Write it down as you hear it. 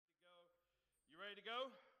ready to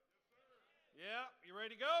go? Yeah, you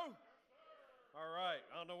ready to go? All right,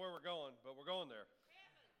 I don't know where we're going, but we're going there.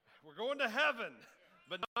 We're going to heaven,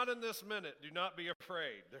 but not in this minute. Do not be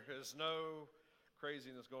afraid. There is no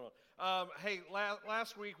craziness going on. Hey,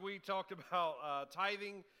 last week we talked about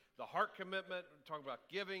tithing, the heart commitment, we talked about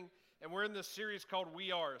giving, and we're in this series called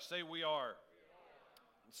We Are. Say We Are.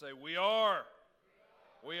 And say We Are.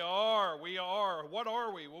 We are. What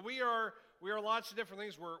are we? Well, we are lots of different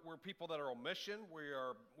things. We're people that are on mission. We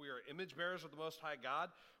are image bearers of the Most High God.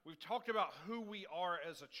 We've talked about who we are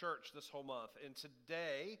as a church this whole month. And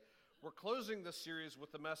today, we're closing this series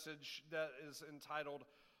with a message that is entitled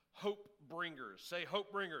Hope Bringers. Say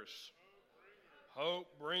Hope Bringers. Hope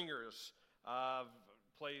Bringers. I've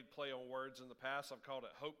played play on words in the past. I've called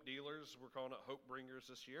it Hope Dealers. We're calling it Hope Bringers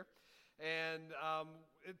this year. And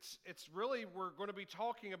it's really, we're going to be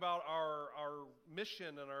talking about our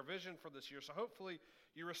mission and our vision for this year. So hopefully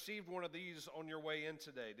you received one of these on your way in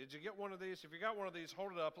today. Did you get one of these? If you got one of these,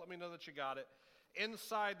 hold it up. Let me know that you got it.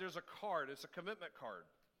 Inside there's a card. It's a commitment card.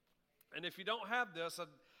 And if you don't have this,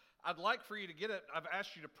 I'd like for you to get it. I've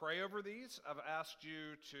asked you to pray over these. I've asked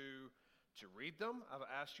you to read them. I've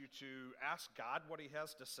asked you to ask God what he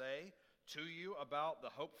has to say to you about the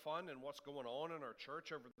Hope Fund and what's going on in our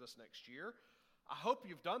church over this next year. I hope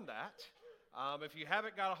you've done that. If you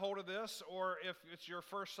haven't got a hold of this, or if it's your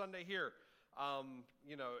first Sunday here, and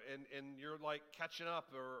you're like catching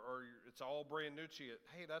up, or it's all brand new to you,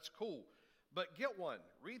 hey, that's cool. But get one,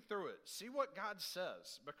 read through it, see what God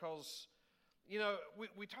says, because,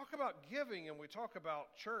 we talk about giving and we talk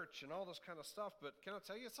about church and all this kind of stuff, but can I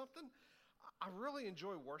tell you something? I really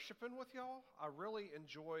enjoy worshiping with y'all. I really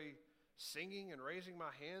enjoy singing and raising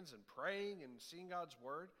my hands and praying and seeing God's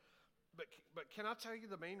word. But can I tell you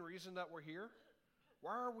the main reason that we're here?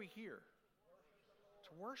 Why are we here?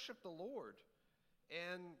 To worship the Lord.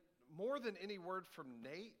 And more than any word from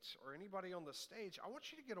Nate or anybody on the stage, I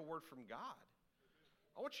want you to get a word from God.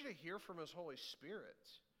 I want you to hear from his Holy Spirit.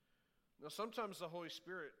 Now, sometimes the Holy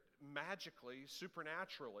Spirit magically,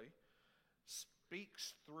 supernaturally,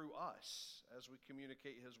 speaks through us as we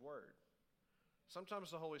communicate his word.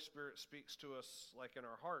 Sometimes the Holy Spirit speaks to us like in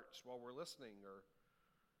our hearts while we're listening, or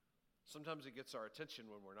sometimes he gets our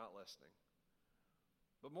attention when we're not listening.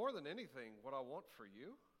 But more than anything, what I want for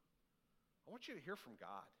you, I want you to hear from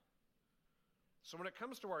God. So when it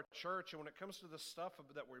comes to our church and when it comes to the stuff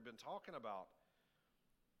that we've been talking about,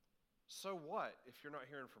 so what if you're not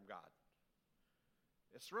hearing from God?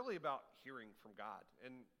 It's really about hearing from God.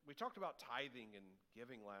 And we talked about tithing and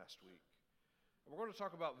giving last week. And we're going to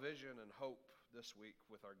talk about vision and hope this week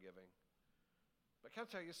with our giving. But can I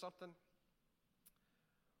tell you something?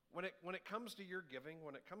 When it comes to your giving,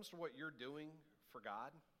 when it comes to what you're doing for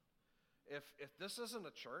God, if this isn't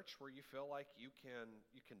a church where you feel like you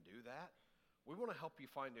can do that, we want to help you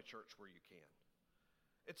find a church where you can.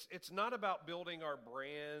 It's not about building our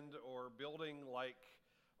brand or building like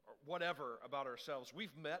whatever about ourselves.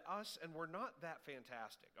 We've met us and we're not that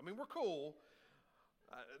fantastic. I mean, we're cool.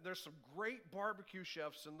 There's some great barbecue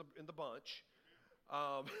chefs in the bunch,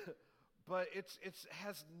 but it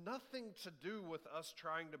has nothing to do with us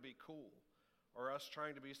trying to be cool or us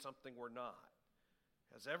trying to be something we're not.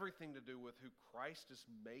 It has everything to do with who Christ is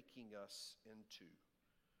making us into,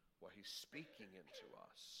 what he's speaking into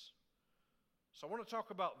us. So I want to talk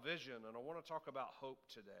about vision and I want to talk about hope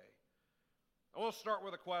today. I want to start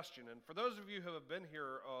with a question, and for those of you who have been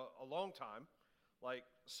here a long time, like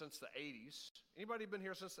since the 80s. Anybody been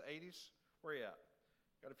here since the 80s? Where you at?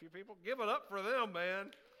 Got a few people? Give it up for them,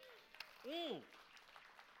 man.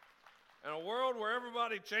 In a world where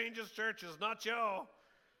everybody changes churches, not y'all.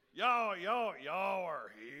 Y'all are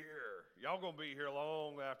here. Y'all gonna be here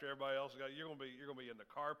long after everybody else got. You're gonna be in the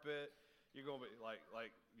carpet. You're gonna be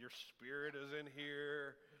like your spirit is in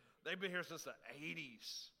here. They've been here since the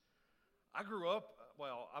 80s. I grew up.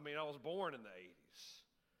 I was born in the 80s.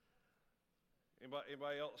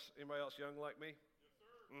 Anybody else young like me? Yes,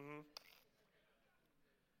 sir. Mm-hmm.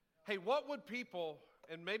 Hey, what would people,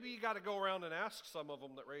 and maybe you got to go around and ask some of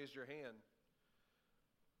them that raised your hand,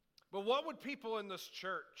 but what would people in this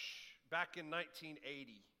church back in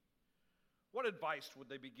 1980, what advice would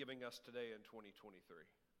they be giving us today in 2023?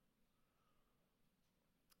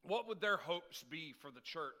 What would their hopes be for the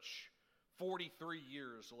church 43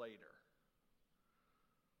 years later?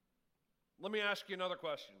 Let me ask you another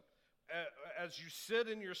question. As you sit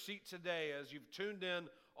in your seat today, as you've tuned in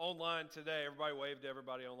online today, everybody wave to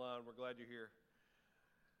everybody online. We're glad you're here.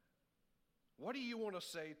 What do you want to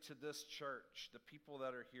say to this church, the people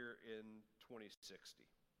that are here in 2060?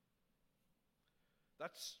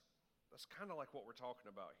 That's kind of like what we're talking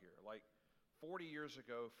about here. Like 40 years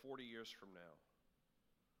ago, 40 years from now.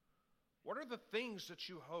 What are the things that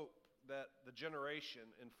you hope that the generation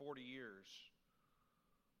in 40 years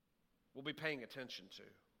will be paying attention to?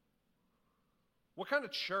 What kind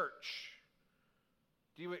of church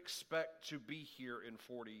do you expect to be here in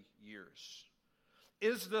 40 years?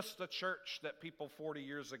 Is this the church that people 40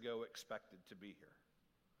 years ago expected to be here?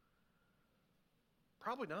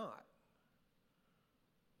 Probably not.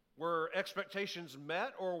 Were expectations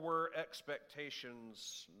met or were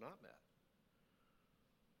expectations not met?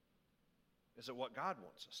 Is it what God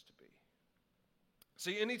wants us to be?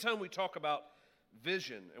 See, anytime we talk about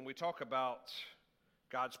vision and we talk about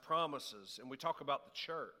God's promises and we talk about the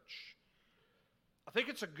church, I think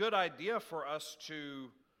it's a good idea for us to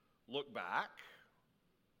look back,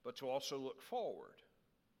 but to also look forward.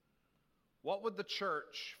 What would the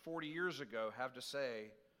church 40 years ago have to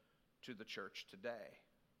say to the church today?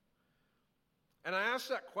 And I ask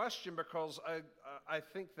that question because I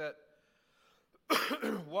think that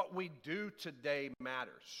what we do today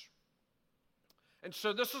matters. And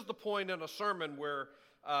so this is the point in a sermon where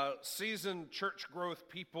seasoned church growth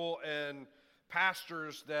people and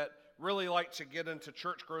pastors that really like to get into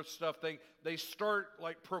church growth stuff, they start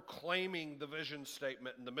like proclaiming the vision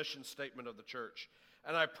statement and the mission statement of the church.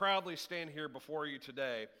 And I proudly stand here before you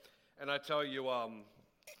today and I tell you,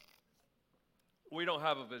 we don't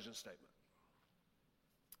have a vision statement.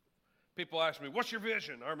 People ask me, what's your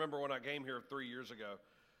vision? I remember when I came here 3 years ago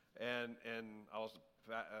and I was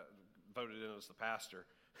voted in as the pastor.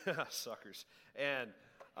 Suckers. And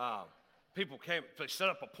people came, they set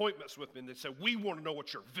up appointments with me and they said, we want to know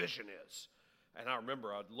what your vision is. And I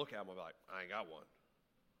remember I'd look at them and be like, I ain't got one.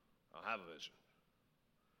 I don't have a vision.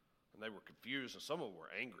 And they were confused and some of them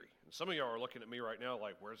were angry. And some of y'all are looking at me right now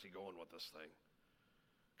like, where's he going with this thing?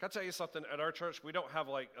 Can I tell you something? At our church, we don't have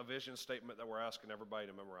like a vision statement that we're asking everybody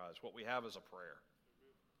to memorize. What we have is a prayer.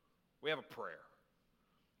 We have a prayer.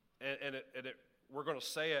 And we're going to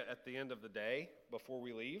say it at the end of the day before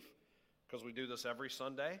we leave because we do this every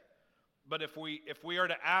Sunday. But if we are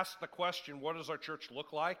to ask the question, what does our church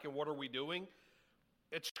look like and what are we doing?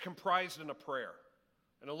 It's comprised in a prayer.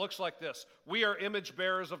 And it looks like this. We are image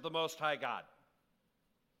bearers of the Most High God.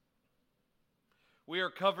 We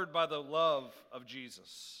are covered by the love of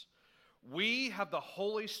Jesus. We have the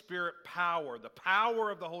Holy Spirit power, the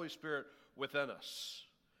power of the Holy Spirit within us.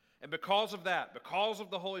 And because of that, because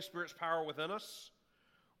of the Holy Spirit's power within us,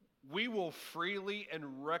 we will freely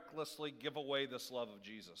and recklessly give away this love of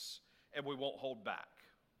Jesus, and we won't hold back.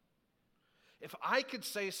 If I could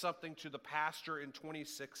say something to the pastor in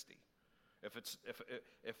 2060, I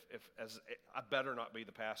better not be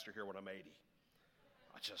the pastor here when I'm 80.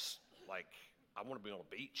 I want to be on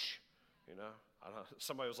a beach, you know.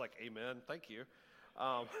 Somebody was like, "Amen, thank you."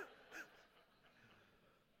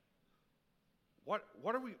 What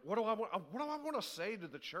do I want to say to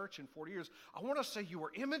the church in 40 years? I want to say you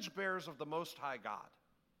are image bearers of the Most High God.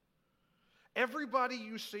 Everybody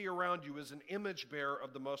you see around you is an image bearer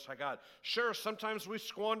of the Most High God. Sure, sometimes we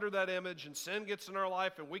squander that image and sin gets in our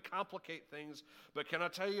life and we complicate things. But can I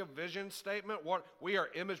tell you a vision statement? We are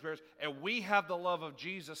image bearers and we have the love of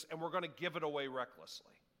Jesus and we're going to give it away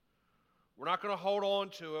recklessly. We're not going to hold on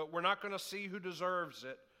to it. We're not going to see who deserves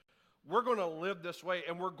it. We're going to live this way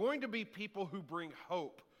and we're going to be people who bring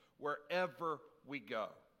hope wherever we go.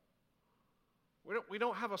 We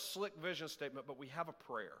don't have a slick vision statement, but we have a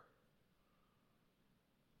prayer.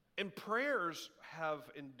 And prayers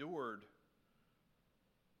have endured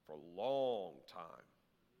for a long time.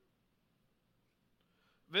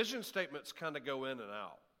 Vision statements kind of go in and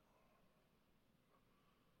out.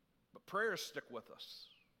 But prayers stick with us.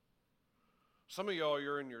 Some of y'all,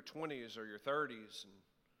 you're in your 20s or your 30s, and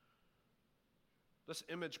this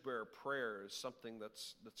image bearer prayer is something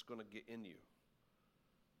that's going to get in you.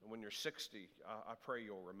 And when you're 60, I pray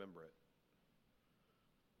you'll remember it.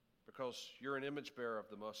 Because you're an image bearer of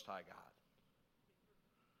the Most High God.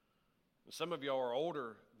 And some of y'all are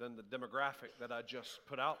older than the demographic that I just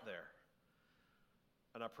put out there.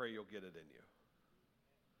 And I pray you'll get it in you.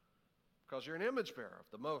 Because you're an image bearer of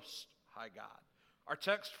the Most High God. Our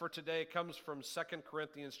text for today comes from 2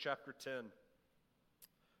 Corinthians chapter 10,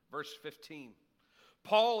 verse 15.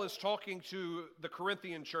 Paul is talking to the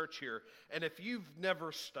Corinthian church here. And if you've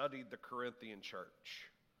never studied the Corinthian church,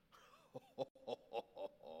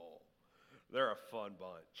 they're a fun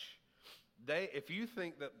bunch. If you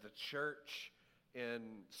think that the church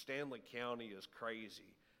in Stanley County is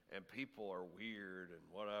crazy and people are weird and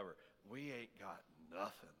whatever, we ain't got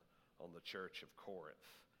nothing on the church of Corinth.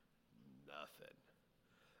 Nothing.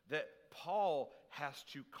 That Paul has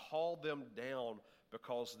to call them down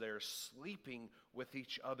because they're sleeping with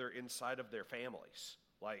each other inside of their families,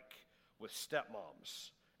 like with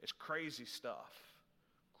stepmoms It's crazy stuff.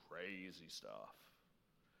 Crazy stuff.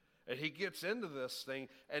 And he gets into this thing,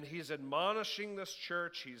 and he's admonishing this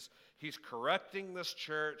church. He's correcting this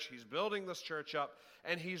church. He's building this church up,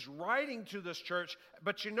 and he's writing to this church.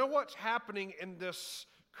 But you know what's happening in this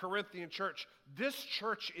Corinthian church? This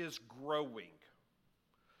church is growing.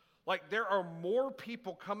 Like, there are more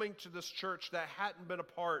people coming to this church that hadn't been a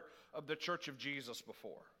part of the Church of Jesus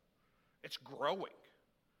before. It's growing.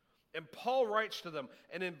 And Paul writes to them,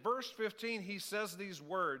 and in verse 15 he says these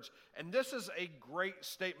words, and this is a great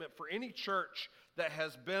statement for any church that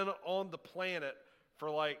has been on the planet for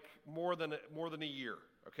like more than a year,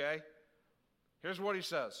 okay? Here's what he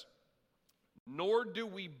says. Nor do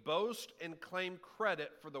we boast and claim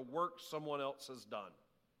credit for the work someone else has done.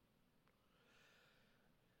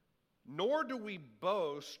 Nor do we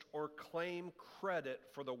boast or claim credit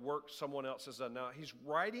for the work someone else has done. Now, he's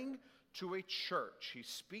writing to a church. He's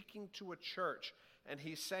speaking to a church, and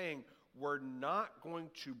he's saying, we're not going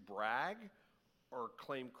to brag or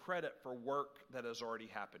claim credit for work that has already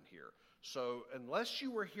happened here. So unless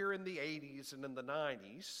you were here in the 80s and in the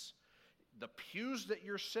 90s, the pews that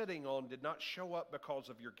you're sitting on did not show up because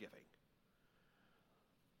of your giving.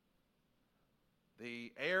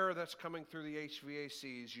 The air that's coming through the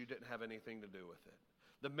HVACs, you didn't have anything to do with it.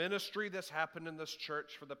 The ministry that's happened in this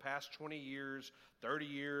church for the past 20 years, 30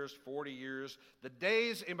 years, 40 years, the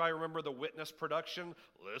days, anybody remember the Witness production?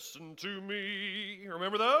 Listen to me.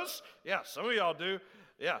 Remember those? Yeah, some of y'all do.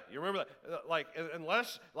 Yeah, you remember that? Like,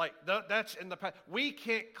 unless, like, that's in the past. We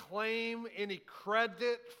can't claim any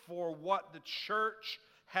credit for what the church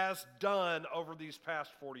has done over these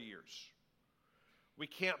past 40 years. We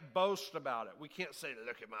can't boast about it. We can't say,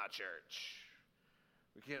 look at my church.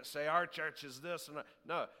 We can't say our church is this and that.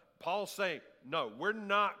 No, Paul's saying, no, we're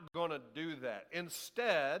not going to do that.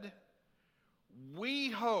 Instead, we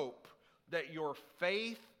hope that your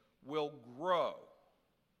faith will grow.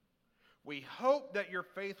 We hope that your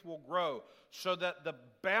faith will grow so that the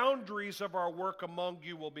boundaries of our work among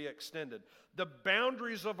you will be extended. The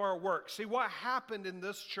boundaries of our work. See, what happened in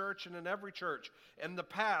this church and in every church in the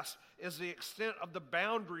past is the extent of the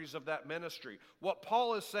boundaries of that ministry. What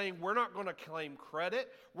Paul is saying, we're not going to claim credit.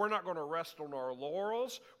 We're not going to rest on our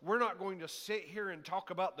laurels. We're not going to sit here and talk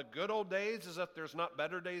about the good old days as if there's not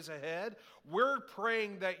better days ahead. We're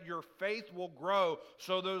praying that your faith will grow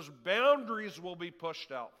so those boundaries will be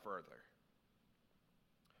pushed out further.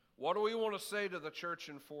 What do we want to say to the church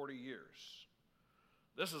in 40 years?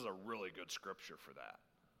 This is a really good scripture for that.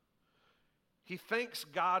 He thanks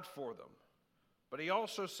God for them, but he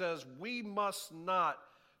also says we must not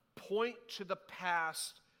point to the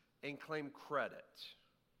past and claim credit.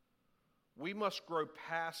 We must grow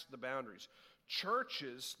past the boundaries.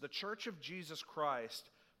 Churches, the Church of Jesus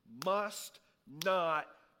Christ, must not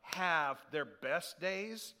have their best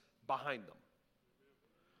days behind them.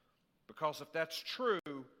 Because if that's true,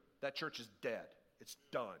 that church is dead. It's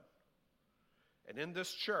done. And in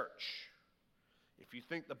this church, if you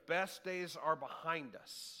think the best days are behind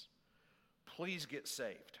us, please get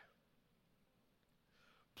saved.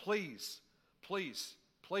 Please, please,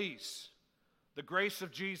 please. The grace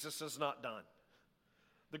of Jesus is not done.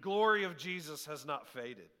 The glory of Jesus has not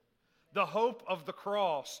faded. The hope of the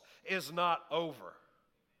cross is not over.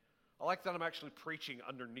 I like that I'm actually preaching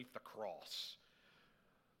underneath the cross.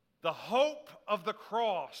 The hope of the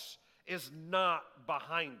cross is not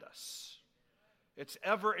behind us. It's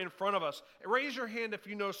ever in front of us. Raise your hand if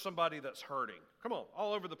you know somebody that's hurting. Come on,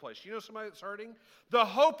 all over the place. You know somebody that's hurting? The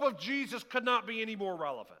hope of Jesus could not be any more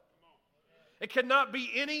relevant. It cannot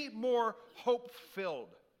be any more hope-filled.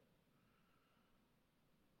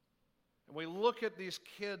 And we look at these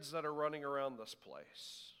kids that are running around this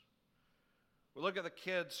place. We look at the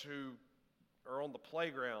kids who are on the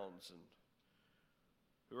playgrounds and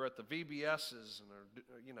who are at the VBSs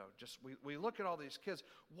and are, we look at all these kids.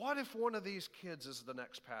 What if one of these kids is the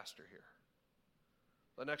next pastor here?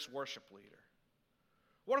 The next worship leader?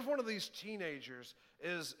 What if one of these teenagers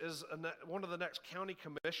is one of the next county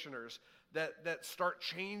commissioners that start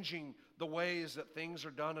changing the ways that things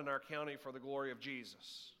are done in our county for the glory of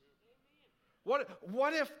Jesus?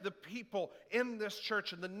 What if the people in this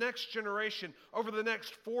church and the next generation over the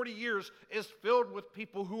next 40 years is filled with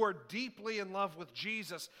people who are deeply in love with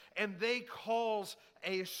Jesus and they cause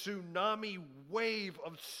a tsunami wave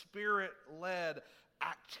of Spirit-led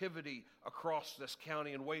activity across this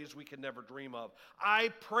county in ways we can never dream of? I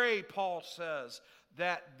pray, Paul says,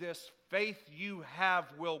 that this faith you have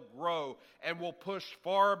will grow and will push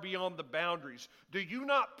far beyond the boundaries. Do you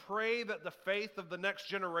not pray that the faith of the next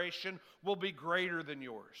generation will be greater than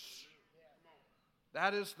yours?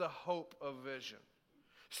 That is the hope of Vision.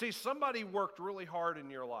 See, somebody worked really hard in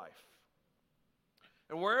your life.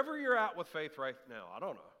 And wherever you're at with faith right now, I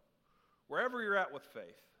don't know. Wherever you're at with faith,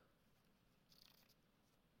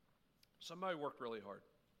 somebody worked really hard.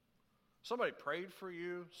 Somebody prayed for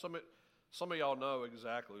you. Some of y'all know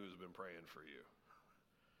exactly who's been praying for you.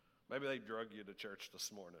 Maybe they drug you to church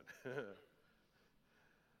this morning.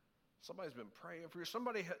 Somebody's been praying for you.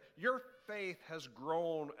 Your faith has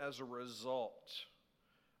grown as a result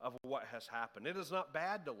of what has happened. It is not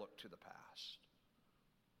bad to look to the past.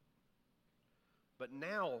 But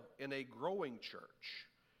now, in a growing church,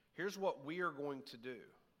 here's what we are going to do.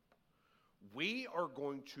 We are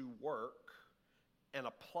going to work and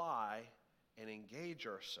apply and engage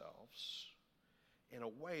ourselves in a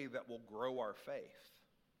way that will grow our faith.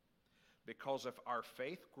 Because if our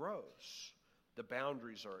faith grows, the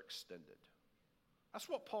boundaries are extended. That's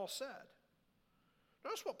what Paul said.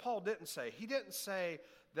 Notice what Paul didn't say. He didn't say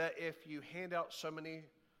that if you hand out so many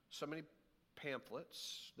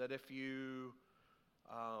pamphlets, that if you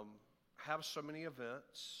have so many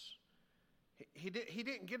events. He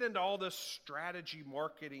didn't get into all this strategy,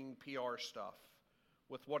 marketing, PR stuff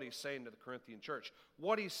with what he's saying to the Corinthian church.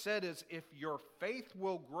 What he said is, if your faith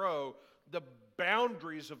will grow, the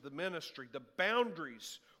boundaries of the ministry, the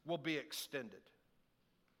boundaries will be extended.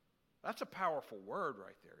 That's a powerful word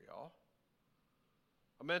right there, y'all.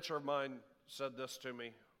 A mentor of mine said this to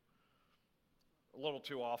me a little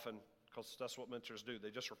too often, because that's what mentors do. They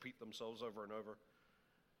just repeat themselves over and over.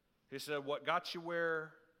 He said, what got you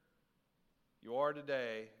where you are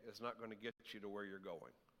today is not going to get you to where you're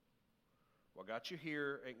going. What got you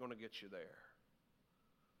here ain't going to get you there.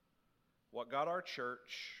 What got our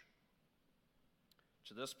church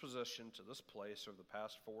to this position, to this place over the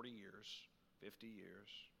past 40 years, 50 years,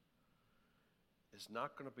 is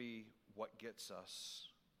not going to be what gets us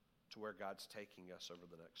to where God's taking us over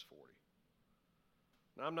the next 40.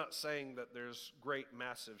 Now, I'm not saying that there's great,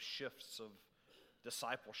 massive shifts of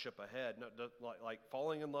discipleship ahead. No, like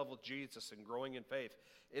falling in love with Jesus and growing in faith.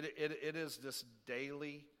 It is this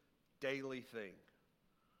daily thing.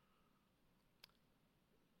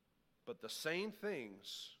 But the same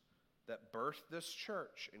things that birthed this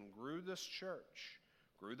church and grew this church,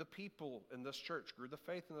 grew the people in this church, grew the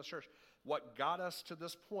faith in this church, what got us to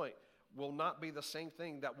this point will not be the same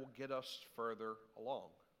thing that will get us further along.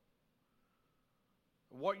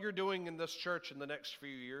 What you're doing in this church in the next few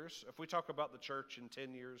years, if we talk about the church in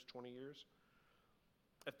 10 years, 20 years,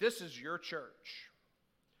 if this is your church,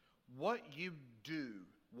 what you do,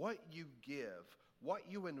 what you give, what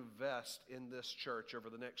you invest in this church over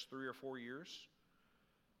the next 3 or 4 years,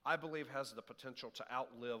 I believe has the potential to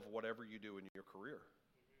outlive whatever you do in your career,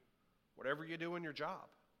 whatever you do in your job.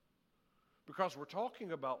 Because we're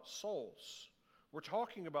talking about souls. We're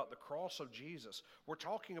talking about the cross of Jesus. We're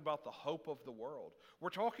talking about the hope of the world. We're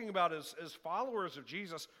talking about, as followers of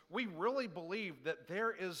Jesus, we really believe that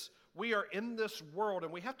we are in this world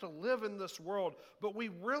and we have to live in this world, but we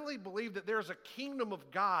really believe that there's a kingdom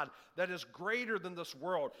of God that is greater than this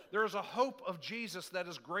world. There is a hope of Jesus that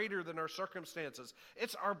is greater than our circumstances.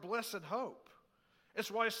 It's our blessed hope.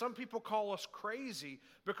 It's why some people call us crazy,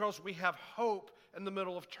 because we have hope in the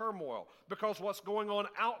middle of turmoil, because what's going on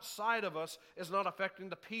outside of us is not affecting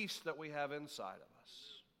the peace that we have inside of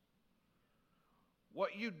us.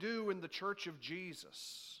 What you do in the church of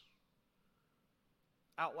Jesus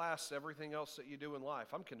outlasts everything else that you do in life.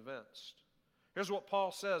 I'm convinced. Here's what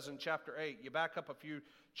Paul says in chapter 8. You back up a few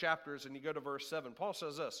chapters and you go to verse 7. Paul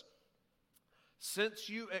says this: since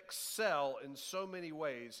you excel in so many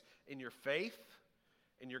ways in your faith,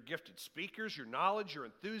 and your gifted speakers, your knowledge, your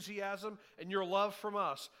enthusiasm, and your love from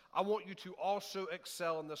us, I want you to also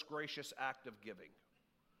excel in this gracious act of giving.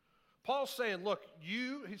 Paul's saying, look,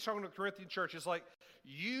 he's talking to the Corinthian church, it's like,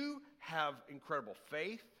 you have incredible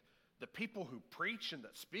faith. The people who preach and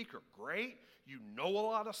that speak are great. You know a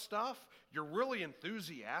lot of stuff. You're really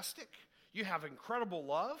enthusiastic. You have incredible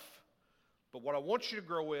love. But what I want you to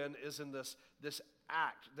grow in is in this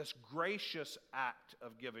act, this gracious act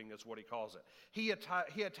of giving is what he calls it. He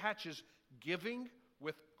attaches giving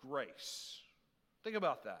with grace. Think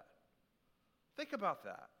about that. Think about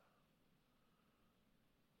that.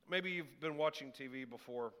 Maybe you've been watching TV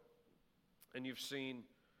before and you've seen,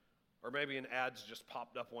 or maybe an ad's just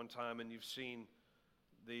popped up one time and you've seen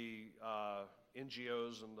the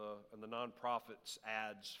NGOs and the nonprofits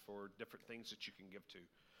ads for different things that you can give to.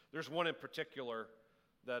 There's one in particular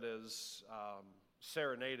that is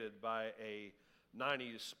serenaded by a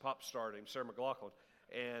 90s pop star named Sarah McLachlan,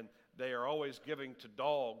 and they are always giving to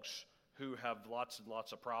dogs who have lots and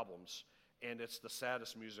lots of problems, and it's the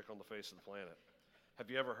saddest music on the face of the planet.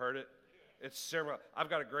 Have you ever heard it? It's Sarah. I've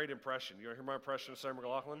got a great impression. You want to hear my impression of Sarah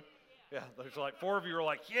McLachlan? Yeah, there's like 4 of you are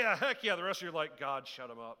like, yeah, heck yeah. The rest of you are like, God, shut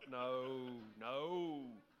him up. No.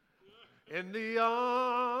 In the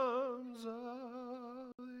arms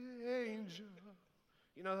of the angel.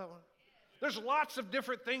 You know that one? There's lots of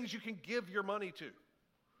different things you can give your money to.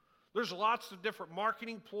 There's lots of different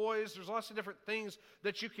marketing ploys. There's lots of different things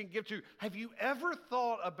that you can give to. Have you ever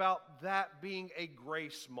thought about that being a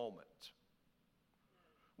grace moment?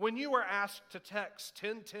 When you are asked to text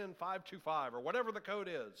 1010-525 or whatever the code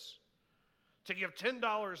is, to give $10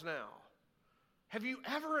 now, have you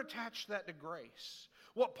ever attached that to grace?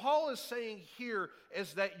 What Paul is saying here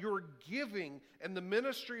is that your giving in the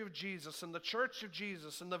ministry of Jesus and the church of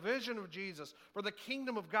Jesus and the vision of Jesus for the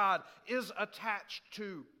kingdom of God is attached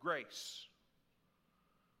to grace.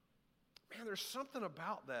 Man, there's something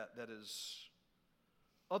about that is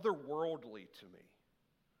otherworldly to me.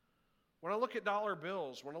 When I look at dollar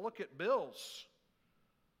bills, when I look at bills,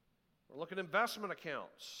 when I look at investment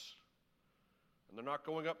accounts, and they're not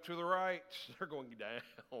going up to the right, they're going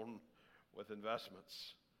down with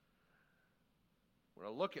investments. When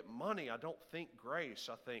I look at money, I don't think grace.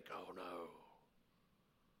 I think, oh no.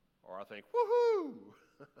 Or I think, woohoo,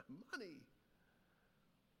 money.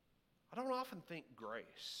 I don't often think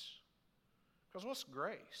grace. Because what's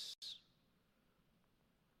grace?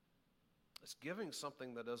 It's giving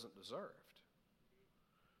something that isn't deserved.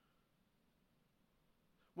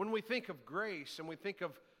 When we think of grace and we think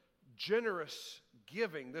of generous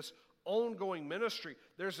giving, this ongoing ministry,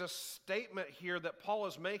 there's a statement here that Paul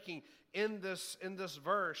is making in this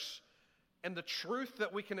verse, and the truth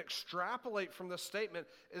that we can extrapolate from this statement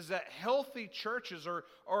is that healthy churches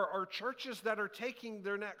are churches that are taking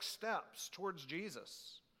their next steps towards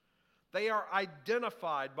Jesus. They are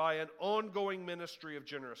identified by an ongoing ministry of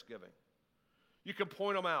generous giving. You can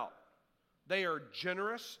point them out. They are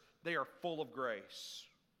generous, they are full of grace.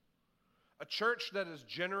 A church that is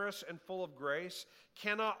generous and full of grace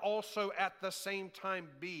cannot also at the same time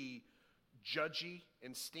be judgy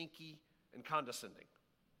and stinky and condescending.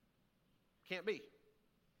 Can't be.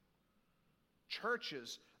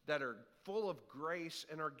 Churches that are full of grace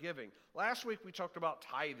and are giving. Last week we talked about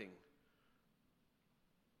tithing.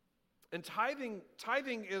 And tithing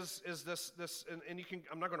is this and you can,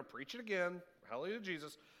 I'm not going to preach it again, hallelujah to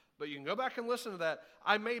Jesus, but you can go back and listen to that.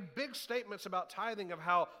 I made big statements about tithing of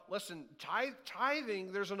how, listen,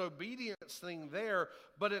 tithing, there's an obedience thing there,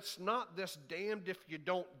 but it's not this damned if you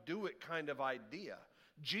don't do it kind of idea.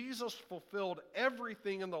 Jesus fulfilled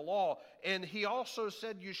everything in the law, and he also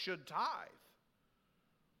said you should tithe.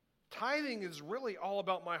 Tithing is really all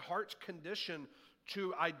about my heart's condition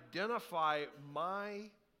to identify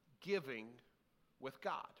my giving with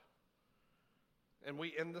God. And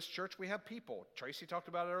in this church, we have people, Tracy talked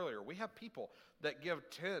about it earlier, we have people that give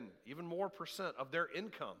 10, even more % of their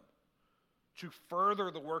income to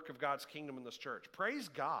further the work of God's kingdom in this church. Praise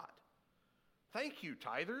God. Thank you,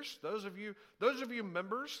 tithers. Those of you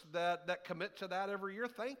members that commit to that every year,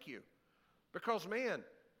 thank you. Because, man,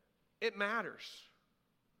 it matters.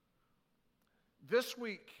 This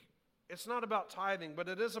week, it's not about tithing, but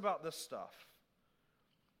it is about this stuff.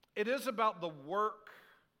 It is about the work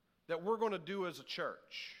that we're going to do as a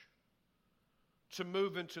church to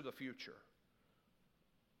move into the future.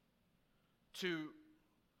 To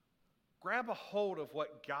grab a hold of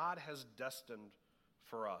what God has destined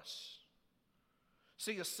for us.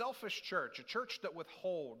 See, a selfish church, a church that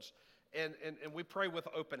withholds, and we pray with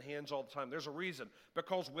open hands all the time. There's a reason.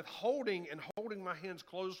 Because withholding and holding my hands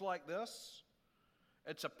closed like this,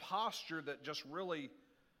 it's a posture that just really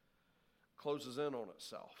closes in on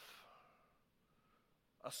itself.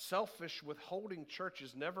 A selfish, withholding church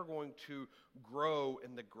is never going to grow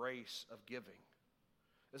in the grace of giving.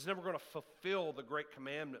 It's never going to fulfill the great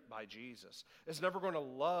commandment by Jesus. It's never going to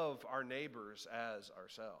love our neighbors as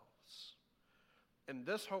ourselves. And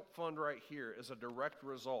this Hope Fund right here is a direct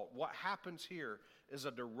result. What happens here is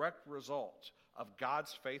a direct result of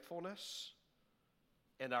God's faithfulness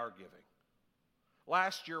and our giving.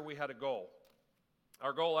 Last year we had a goal.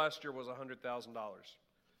 Our goal last year was $100,000.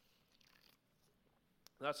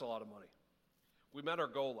 That's a lot of money. We met our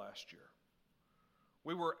goal last year.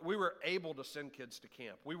 We were able to send kids to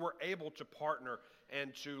camp. We were able to partner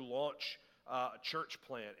and to launch a church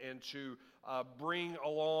plant and to bring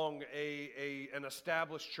along an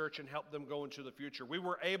established church and help them go into the future. We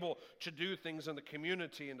were able to do things in the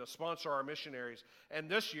community and to sponsor our missionaries. And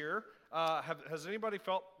this year, has anybody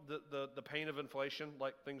felt the pain of inflation,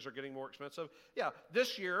 like things are getting more expensive? Yeah,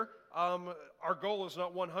 this year, our goal is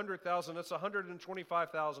not $100,000, it's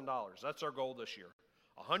 $125,000. That's our goal this year,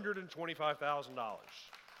 $125,000.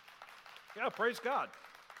 Yeah, praise God.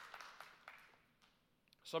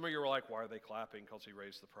 Some of you are like, why are they clapping? Because he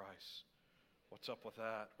raised the price. What's up with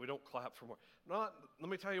that? We don't clap for more. Let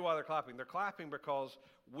me tell you why they're clapping. They're clapping because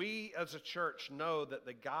we as a church know that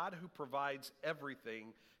the God who provides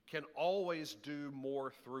everything can always do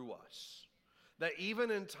more through us. That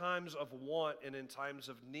even in times of want and in times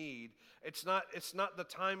of need, it's not the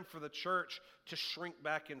time for the church to shrink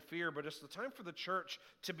back in fear, but it's the time for the church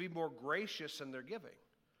to be more gracious in their giving.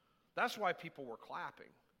 That's why people were clapping.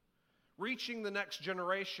 Reaching the next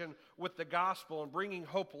generation with the gospel and bringing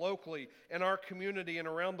hope locally in our community and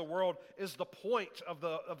around the world is the point of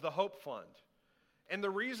the Hope Fund. And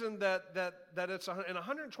the reason that it's and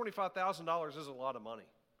 $125,000 is a lot of money.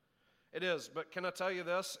 It is, but can I tell you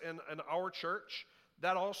this? In our church,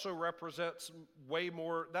 that also represents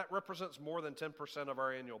represents more than 10% of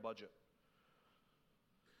our annual budget.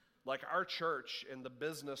 Like our church and the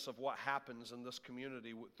business of what happens in this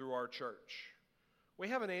community through our church. We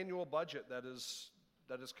have an annual budget that is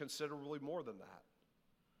considerably more than that.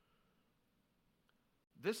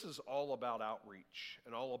 This is all about outreach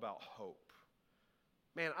and all about hope.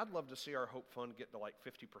 Man, I'd love to see our Hope Fund get to like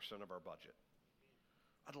 50% of our budget.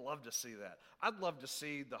 I'd love to see that. I'd love to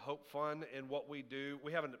see the Hope Fund and what we do.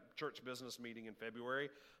 We have a church business meeting in February.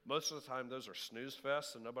 Most of the time, those are snooze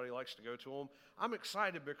fests, and nobody likes to go to them. I'm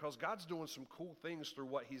excited because God's doing some cool things through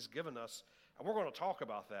what He's given us, and we're going to talk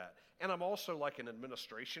about that. And I'm also like an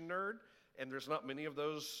administration nerd, and there's not many of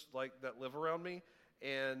those like that live around me.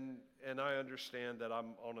 And I understand that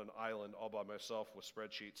I'm on an island all by myself with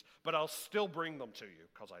spreadsheets, but I'll still bring them to you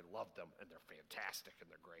because I love them, and they're fantastic, and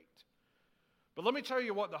they're great. But let me tell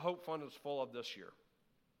you what the Hope Fund is full of this year.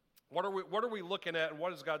 What are we looking at, and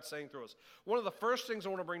what is God saying through us? One of the first things I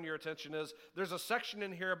want to bring to your attention is there's a section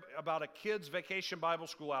in here about a kids' vacation Bible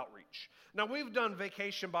school outreach. Now, we've done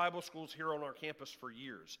vacation Bible schools here on our campus for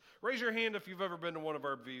years. Raise your hand if you've ever been to one of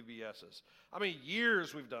our VBSs. I mean,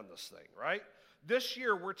 years we've done this thing, right? This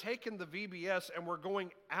year, we're taking the VBS and we're going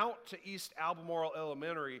out to East Albemarle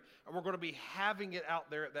Elementary, and we're going to be having it out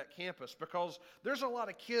there at that campus because there's a lot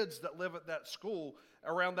of kids that live at that school,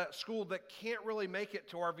 around that school, that can't really make it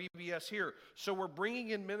to our VBS here. So we're bringing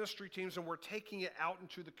in ministry teams and we're taking it out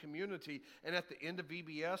into the community, and at the end of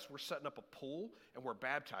VBS, we're setting up a pool and we're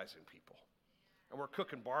baptizing people, and we're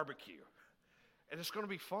cooking barbecue, and it's going to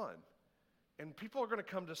be fun. And people are going to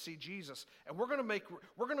come to see Jesus. And we're going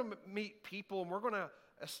to meet people, and we're going to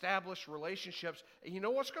establish relationships. And you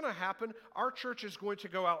know what's going to happen? Our church is going to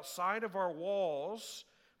go outside of our walls.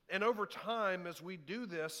 And over time, as we do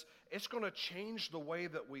this, it's going to change the way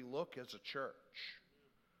that we look as a church.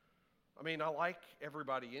 I mean, I like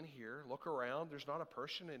everybody in here. Look around. There's not a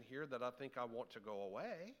person in here that I think I want to go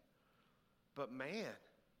away. But man,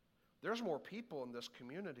 there's more people in this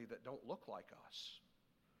community that don't look like us.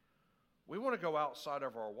 We want to go outside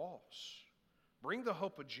of our walls. Bring the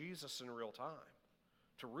hope of Jesus in real time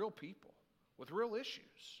to real people with real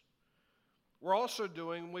issues. We're also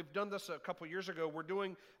we've done this a couple years ago, we're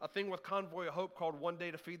doing a thing with Convoy of Hope called One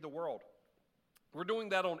Day to Feed the World. We're doing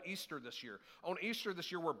that on Easter this year. On Easter this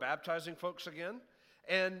year, we're baptizing folks again,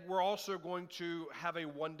 and we're also going to have a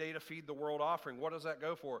One Day to Feed the World offering. What does that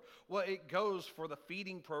go for? Well, it goes for the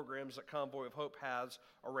feeding programs that Convoy of Hope has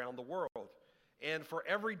around the world. And for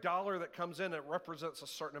every dollar that comes in, it represents a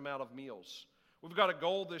certain amount of meals. We've got a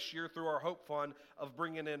goal this year through our Hope Fund of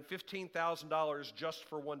bringing in $15,000 just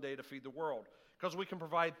for One Day to Feed the World, because we can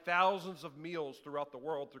provide thousands of meals throughout the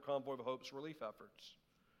world through Convoy of Hope's relief efforts.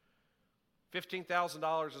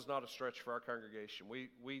 $15,000 is not a stretch for our congregation.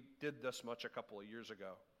 We did this much a couple of years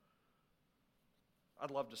ago. I'd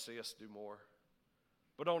love to see us do more.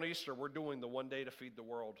 But on Easter, we're doing the One Day to Feed the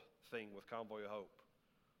World thing with Convoy of Hope.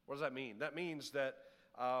 What does that mean? That means that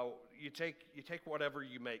you take whatever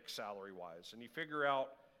you make salary-wise, and you figure out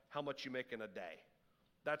how much you make in a day.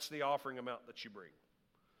 That's the offering amount that you bring.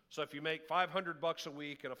 So if you make $500 a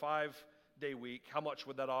week in a 5-day week, how much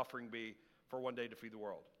would that offering be for One Day to Feed the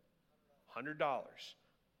World? $100.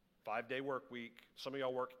 5-day work week. Some of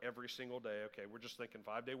y'all work every single day. Okay, we're just thinking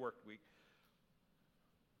 5-day work week.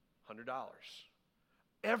 $100.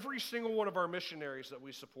 Every single one of our missionaries that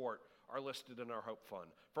we support are listed in our Hope Fund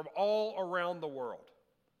from all around the world.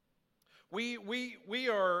 I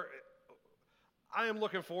am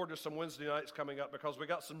looking forward to some Wednesday nights coming up because we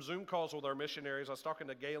got some Zoom calls with our missionaries. I was talking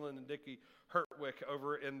to Galen and Dickie Hertwick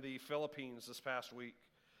over in the Philippines this past week.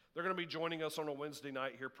 They're going to be joining us on a Wednesday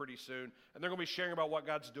night here pretty soon, and they're going to be sharing about what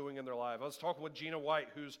God's doing in their life. I was talking with Gina White,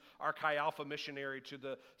 who's our Chi Alpha missionary to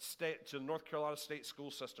the North Carolina State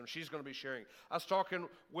school system. She's going to be sharing. I was talking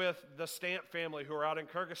with the Stamp family who are out in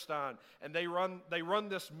Kyrgyzstan, and they run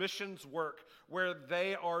this missions work where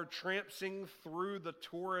they are tramping through the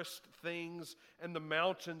tourist things and the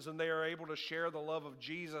mountains, and they are able to share the love of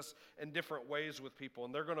Jesus in different ways with people,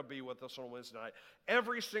 and they're going to be with us on Wednesday night.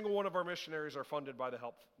 Every single one of our missionaries are funded by the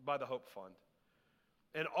Hope Fund.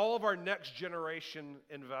 And all of our next generation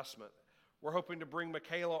investment, we're hoping to bring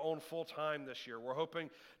Michaela on full time this year. We're hoping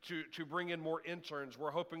to bring in more interns.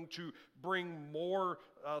 We're hoping to bring more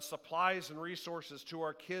supplies and resources to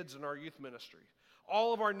our kids and our youth ministry.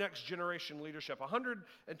 All of our next generation leadership.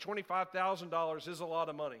 $125,000 is a lot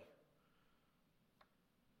of money.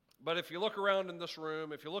 But if you look around in this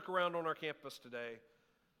room, if you look around on our campus today,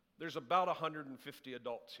 there's about 150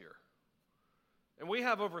 adults here. And we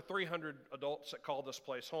have over 300 adults that call this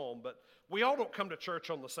place home, but we all don't come to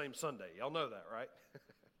church on the same Sunday. Y'all know that, right?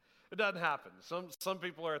 It doesn't happen. Some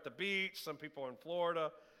people are at the beach, some people are in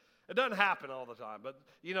Florida. It doesn't happen all the time. But,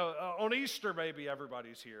 on Easter, maybe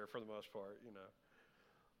everybody's here for the most part,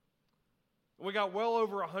 We got well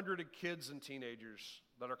over 100 kids and teenagers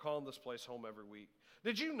that are calling this place home every week.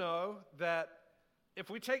 Did you know that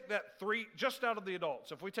if we take just out of the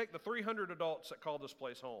adults, if we take the 300 adults that call this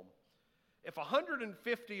place home, if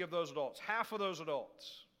 150 of those adults, half of those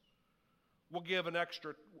adults, will give an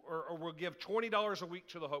extra, or will give $20 a week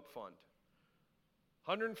to the Hope Fund.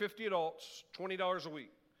 150 adults, $20 a week.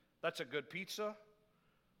 That's a good pizza.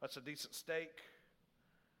 That's a decent steak.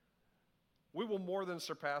 We will more than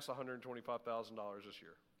surpass $125,000 this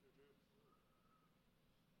year.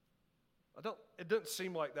 It doesn't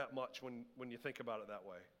seem like that much when you think about it that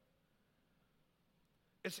way.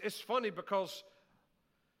 It's funny because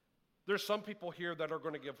there's some people here that are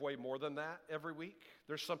going to give way more than that every week.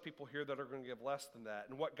 There's some people here that are going to give less than that.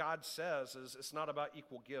 And what God says is it's not about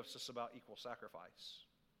equal gifts, it's about equal sacrifice.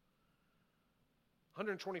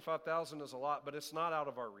 $125,000 is a lot, but it's not out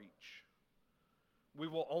of our reach. We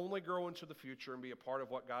will only grow into the future and be a part of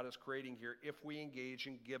what God is creating here if we engage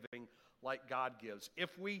in giving like God gives.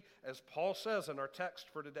 If we, as Paul says in our text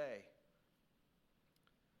for today,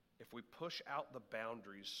 if we push out the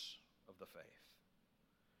boundaries of the faith,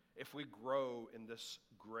 if we grow in this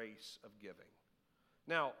grace of giving.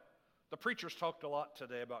 Now, the preachers talked a lot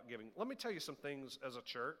today about giving. Let me tell you some things as a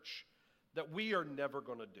church that we are never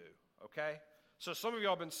going to do, okay? So some of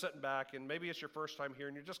y'all have been sitting back, and maybe it's your first time here,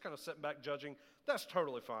 and you're just kind of sitting back judging. That's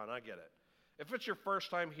totally fine. I get it. If it's your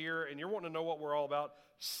first time here and you're wanting to know what we're all about,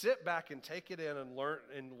 sit back and take it in and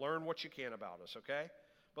learn what you can about us, okay?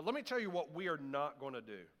 But let me tell you what we are not going to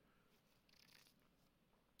do.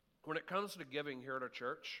 When it comes to giving here at our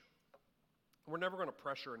church, we're never going to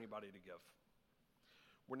pressure anybody to give.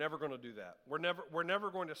 We're never going to do that. We're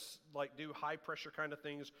never going to do high pressure kind of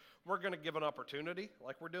things. We're going to give an opportunity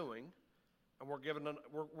like we're doing, and we're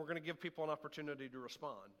going to give people an opportunity to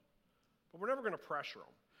respond. But we're never going to pressure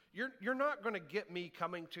them. You're not going to get me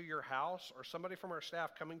coming to your house or somebody from our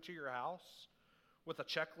staff coming to your house with a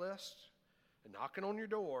checklist and knocking on your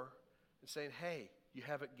door and saying, "Hey, you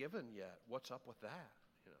haven't given yet. What's up with that?"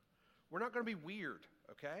 We're not going to be weird,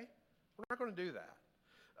 okay? We're not going to do that.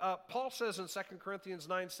 Paul says in 2 Corinthians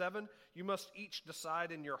 9:7, you must each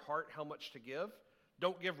decide in your heart how much to give.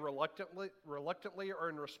 Don't give reluctantly or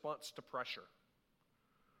in response to pressure.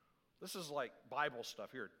 This is like Bible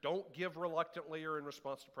stuff here. Don't give reluctantly or in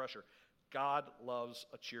response to pressure. God loves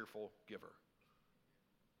a cheerful giver.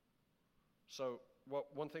 So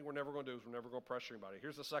one thing we're never going to do is we're never going to pressure anybody.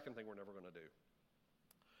 Here's the second thing we're never going to do.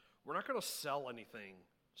 We're not going to sell anything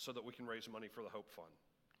so that we can raise money for the Hope Fund.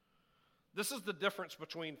 This is the difference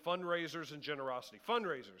between fundraisers and generosity.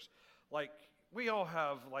 Fundraisers, like we all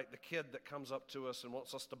have like the kid that comes up to us and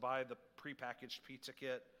wants us to buy the prepackaged pizza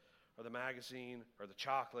kit or the magazine or the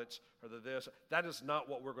chocolates or the this. That is not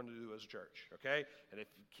what we're going to do as a church, okay? And if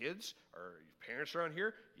kids or parents around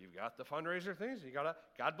here, you've got the fundraiser things, you got to,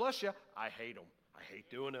 God bless you. I hate them. I hate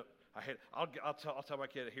doing it. I'll tell my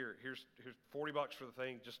kid, here's $40 for the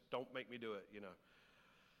thing. Just don't make me do it,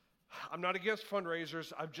 I'm not against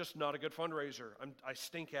fundraisers. I'm just not a good fundraiser. I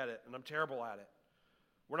stink at it, and I'm terrible at it.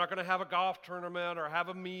 We're not going to have a golf tournament or have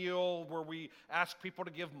a meal where we ask people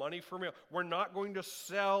to give money for a meal. We're not going to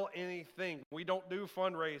sell anything. We don't do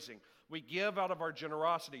fundraising. We give out of our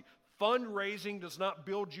generosity. Fundraising does not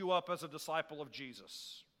build you up as a disciple of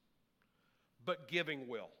Jesus, but giving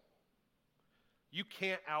will. You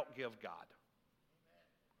can't outgive God.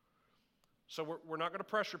 So we're not going to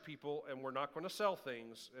pressure people, and we're not going to sell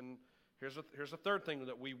things. And here's the third thing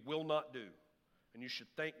that we will not do. And you should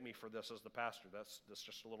thank me for this as the pastor. That's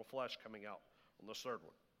just a little flesh coming out on this third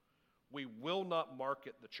one. We will not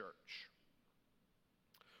market the church.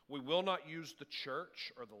 We will not use the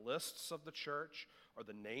church or the lists of the church or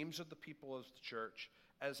the names of the people of the church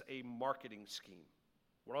as a marketing scheme.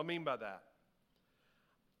 What do I mean by that?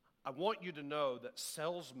 I want you to know that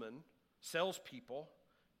salespeople,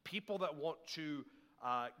 people that want to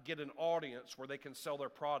get an audience where they can sell their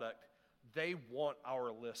product, they want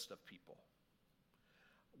our list of people.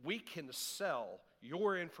 We can sell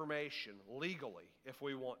your information legally if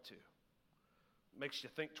we want to. Makes you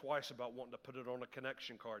think twice about wanting to put it on a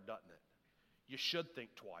connection card, doesn't it? You should think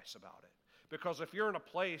twice about it. Because if you're in a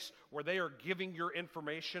place where they are giving your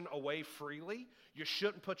information away freely, you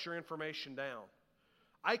shouldn't put your information down.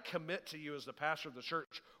 I commit to you as the pastor of the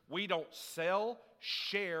church, we don't sell,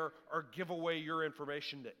 share, or give away your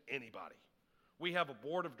information to anybody. We have a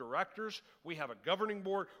board of directors. We have a governing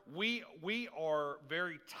board. We are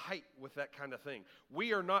very tight with that kind of thing.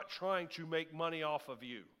 We are not trying to make money off of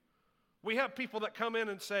you. We have people that come in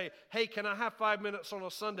and say, hey, can I have 5 minutes on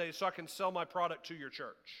a Sunday so I can sell my product to your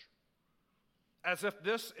church? As if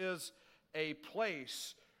this is a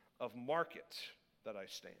place of market that I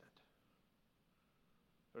stand.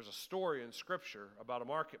 There's a story in Scripture about a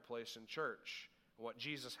marketplace in church and what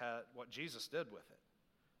Jesus did with it.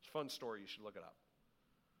 It's a fun story. You should look it up.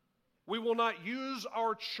 We will not use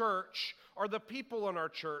our church or the people in our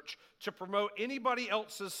church to promote anybody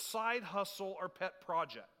else's side hustle or pet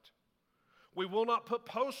project. We will not put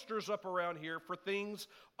posters up around here for things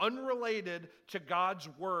unrelated to God's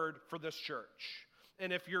word for this church.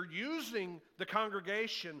 And if you're using the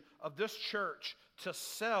congregation of this church to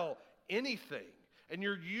sell anything, and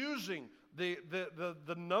you're using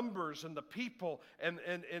the numbers and the people and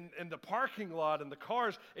the parking lot and the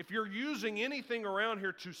cars, if you're using anything around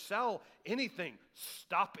here to sell anything,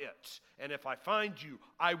 stop it. And if I find you,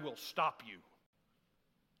 I will stop you.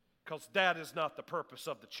 Because that is not the purpose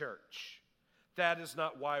of the church. That is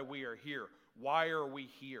not why we are here. Why are we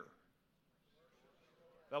here?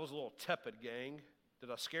 That was a little tepid, gang. Did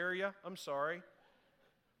I scare you? I'm sorry.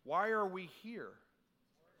 Why are we here?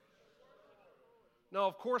 Now,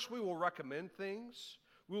 of course, we will recommend things.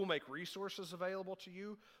 We will make resources available to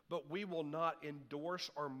you, but we will not endorse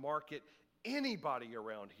or market anybody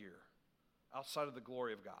around here outside of the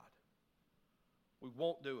glory of God. We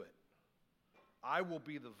won't do it. I will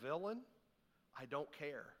be the villain. I don't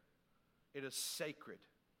care. It is sacred.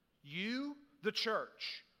 You, the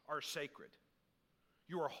church, are sacred.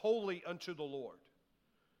 You are holy unto the Lord.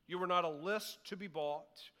 You are not a list to be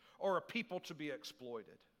bought or a people to be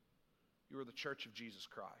exploited. You are the church of Jesus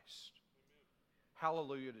Christ.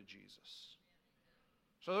 Hallelujah to Jesus.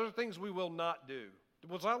 So those are things we will not do.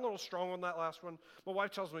 Was I a little strong on that last one? My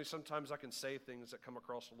wife tells me sometimes I can say things that come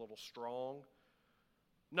across a little strong.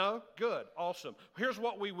 No? Good. Awesome. Here's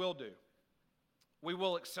what we will do. We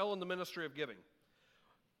will excel in the ministry of giving.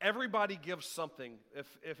 Everybody gives something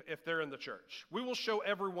if they're in the church. We will show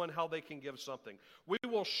everyone how they can give something. We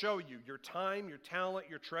will show you your time, your talent,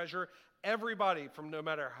 your treasure. Everybody, from no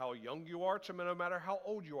matter how young you are to no matter how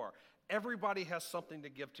old you are, everybody has something to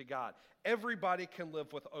give to God. Everybody can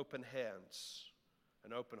live with open hands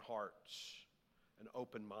and open hearts and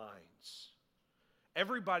open minds.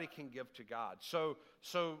 Everybody can give to God. So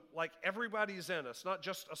like everybody's in us, not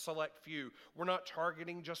just a select few. We're not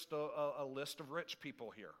targeting just a list of rich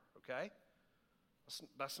people here, okay?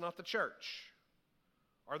 That's not the church.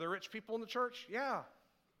 Are there rich people in the church? Yeah.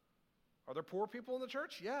 Are there poor people in the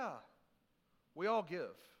church? Yeah. We all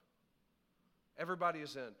give. Everybody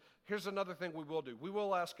is in. Here's another thing we will do. We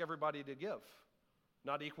will ask everybody to give.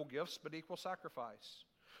 Not equal gifts, but equal sacrifice.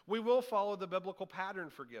 We will follow the biblical pattern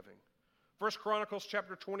for giving. 1 Chronicles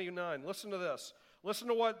chapter 29. Listen to this. Listen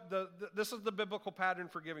to what this is the biblical pattern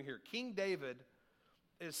for giving here. King David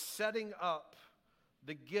is setting up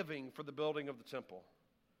the giving for the building of the temple.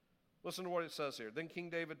 Listen to what it says here. Then King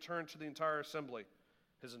David turned to the entire assembly,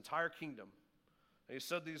 his entire kingdom, and he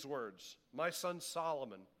said these words, "My son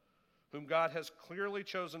Solomon, whom God has clearly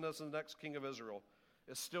chosen as the next king of Israel,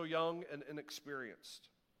 is still young and inexperienced.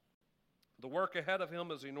 The work ahead of him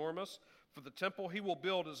is enormous, for the temple he will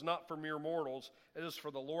build is not for mere mortals, it is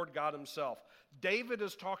for the Lord God himself." David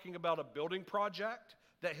is talking about a building project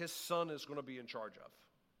that his son is going to be in charge of.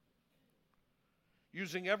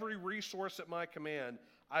 "Using every resource at my command,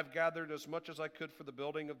 I've gathered as much as I could for the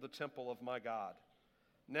building of the temple of my God.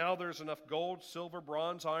 Now there's enough gold, silver,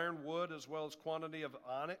 bronze, iron, wood, as well as quantity of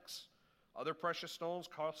onyx, other precious stones,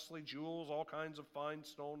 costly jewels, all kinds of fine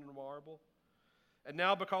stone and marble. And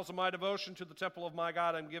now, because of my devotion to the temple of my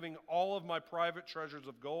God, I'm giving all of my private treasures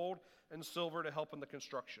of gold and silver to help in the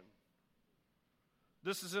construction."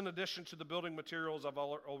 This is in addition to the building materials I've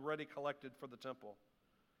already collected for the temple.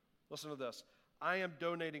 Listen to this. I am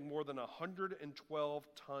donating more than 112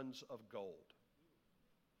 tons of gold.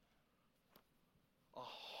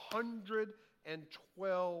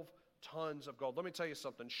 112 tons of gold. Let me tell you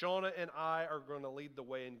something. Shauna and I are going to lead the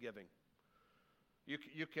way in giving.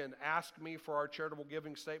 You can ask me for our charitable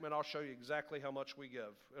giving statement. I'll show you exactly how much we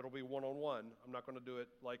give. It'll be one-on-one. I'm not going to do it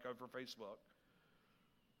like over Facebook.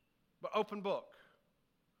 But open book.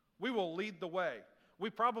 We will lead the way. We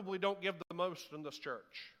probably don't give the most in this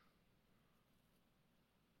church.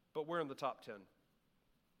 But we're in the top 10.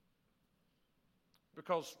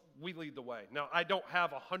 Because we lead the way. Now, I don't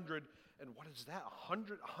have 100, and what is that?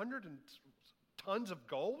 100 and tons of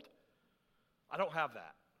gold? I don't have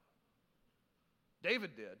that.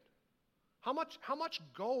 David did. How much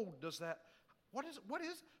gold does that,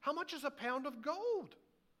 how much is a pound of gold?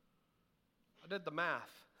 I did the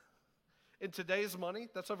math. In today's money,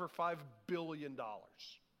 that's over $5 billion.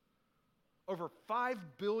 Over $5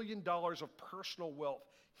 billion of personal wealth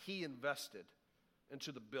he invested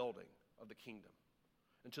into the building of the kingdom,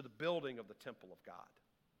 into the building of the temple of God.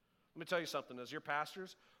 Let me tell you something. As your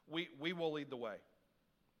pastors, we will lead the way.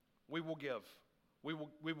 We will give. We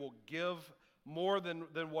will give more than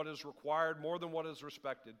what is required, more than what is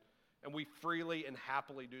respected, and we freely and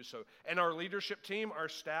happily do so. And our leadership team, our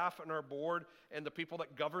staff, and our board, and the people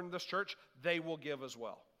that govern this church, they will give as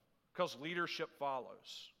well, because leadership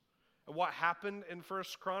follows. And what happened in 1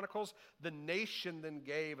 Chronicles? The nation then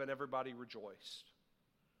gave, and everybody rejoiced.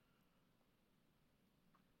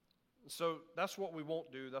 So that's what we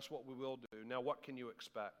won't do. That's what we will do. Now, what can you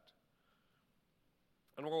expect?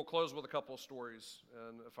 And we'll close with a couple of stories,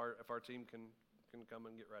 and if our team can come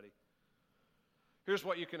and get ready. Here's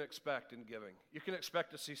what you can expect in giving. You can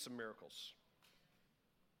expect to see some miracles.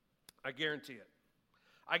 I guarantee it.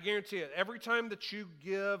 I guarantee it. Every time that you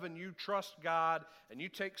give and you trust God and you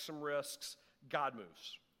take some risks, God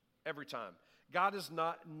moves. Every time. God has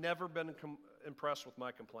never been impressed with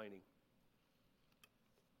my complaining.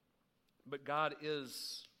 But God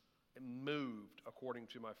is moved according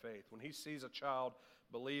to my faith. When he sees a child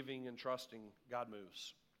believing and trusting, God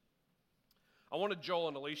moves. I wanted Joel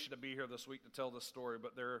and Alicia to be here this week to tell this story,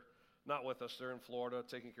 but they're not with us. They're in Florida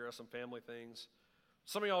taking care of some family things.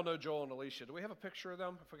 Some of y'all know Joel and Alicia. Do we have a picture of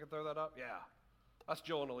them, if we can throw that up? Yeah. That's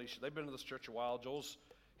Joel and Alicia. They've been to this church a while.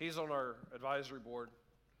 He's on our advisory board.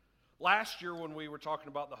 Last year when we were talking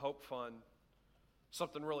about the Hope Fund,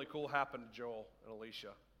 something really cool happened to Joel and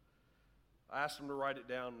Alicia. I asked them to write it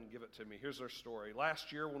down and give it to me. Here's their story.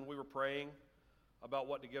 Last year when we were praying about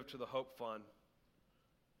what to give to the Hope Fund,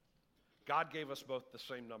 God gave us both the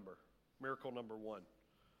same number. Miracle number 1.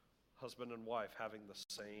 Husband and wife having the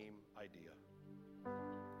same idea.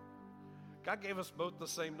 God gave us both the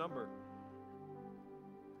same number.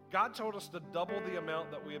 God told us to double the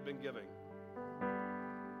amount that we had been giving.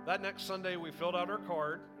 That next Sunday we filled out our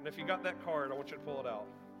card, and if you got that card, I want you to pull it out.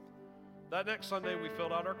 That next Sunday we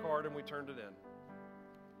filled out our card and we turned it in.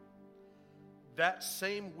 That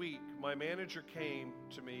same week, my manager came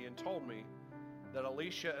to me and told me that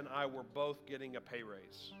Alicia and I were both getting a pay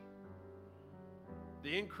raise.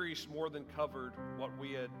 The increase more than covered what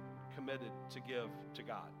we had committed to give to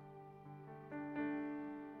God.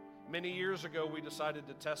 Many years ago, we decided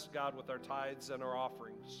to test God with our tithes and our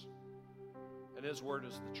offerings, and his word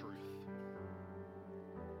is the truth.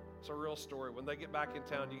 It's a real story. When they get back in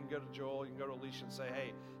town, you can go to Joel, you can go to Alicia and say,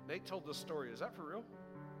 hey, Nate told this story. Is that for real?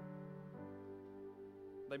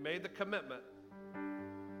 They made the commitment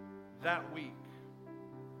that week.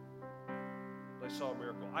 They saw a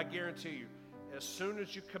miracle. I guarantee you, as soon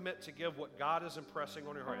as you commit to give what God is impressing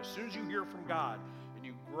on your heart, as soon as you hear from God and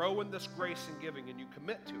you grow in this grace and giving and you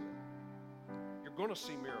commit to it, you're going to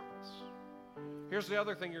see miracles. Here's the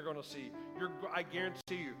other thing you're going to see. I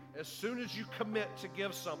guarantee you, as soon as you commit to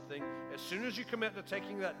give something, as soon as you commit to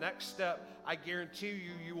taking that next step, I guarantee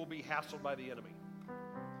you, you will be hassled by the enemy.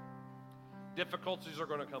 Difficulties are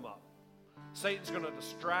going to come up. Satan's going to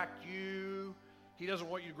distract you. He doesn't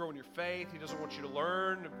want you to grow in your faith. He doesn't want you to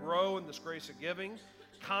learn, to grow in this grace of giving.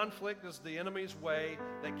 Conflict is the enemy's way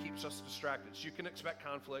that keeps us distracted. So you can expect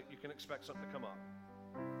conflict. You can expect something to come up.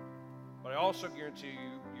 But I also guarantee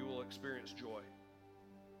you, you will experience joy.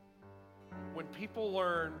 When people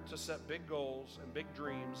learn to set big goals and big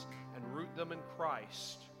dreams and root them in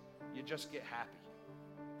Christ, you just get happy.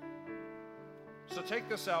 So take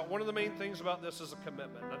this out. One of the main things about this is a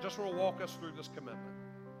commitment. I just want to walk us through this commitment.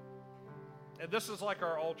 And this is like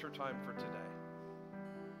our altar time for today.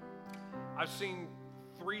 I've seen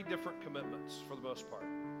 3 different commitments for the most part.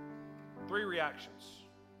 3 reactions.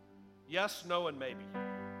 Yes, no, and maybe.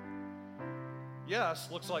 yes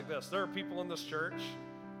looks like this. There are people in this church,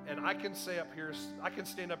 and I can stand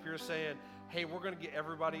up here saying, hey, we're going to get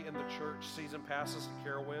everybody in the church season passes to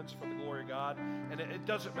Carowinds for the glory of God. And it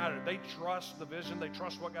doesn't matter. They trust the vision. They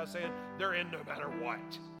trust what God's saying. They're in no matter what.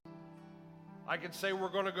 I can say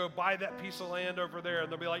we're going to go buy that piece of land over there,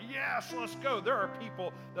 and they'll be like, yes, let's go. There are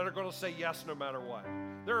people that are going to say yes no matter what.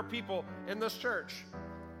 There are people in this church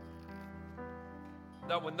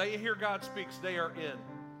that when they hear God speaks, they are in.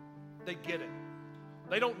 They get it.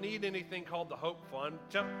 They don't need anything called the Hope Fund.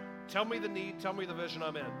 Tell me the need. Tell me the vision.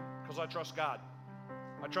 I'm in, because I trust God.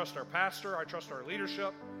 I trust our pastor. I trust our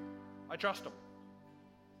leadership. I trust them.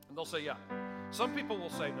 And they'll say yeah. Some people will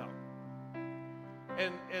say no.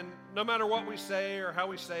 And no matter what we say or how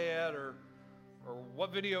we say it or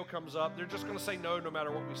what video comes up, they're just going to say no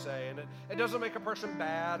matter what we say. And it doesn't make a person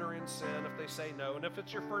bad or in sin if they say no. And if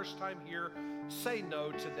it's your first time here, say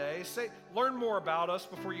no today. Learn more about us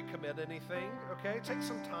before you commit anything, okay? Take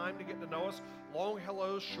some time to get to know us. Long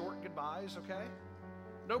hellos, short goodbyes, okay?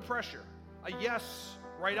 No pressure. A yes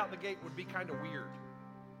right out the gate would be kind of weird.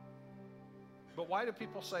 But why do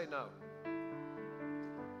people say no?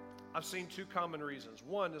 I've seen two common reasons.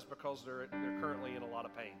 One is because they're currently in a lot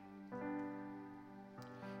of pain.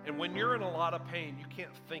 And when you're in a lot of pain, you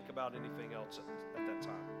can't think about anything else at that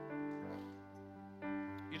time.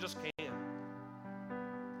 You just can't.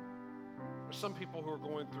 There's some people who are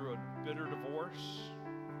going through a bitter divorce,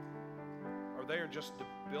 or they are just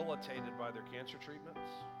debilitated by their cancer treatments.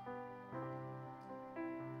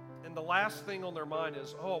 And the last thing on their mind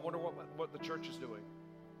is, oh, I wonder what the church is doing.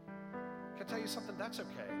 Can I tell you something? That's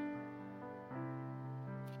okay.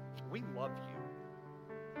 We love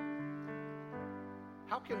you.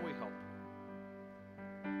 How can we help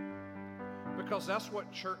you? Because that's what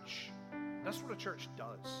a church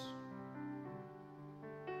does.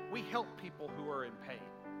 We help people who are in pain.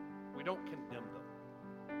 We don't condemn them.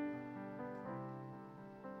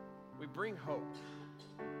 We bring hope.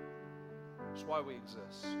 That's why we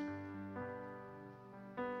exist.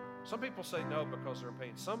 Some people say no because they're in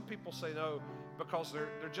pain. Some people say no because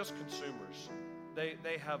they're just consumers.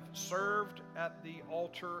 They have served at the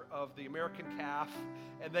altar of the American calf,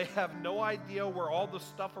 and they have no idea where all the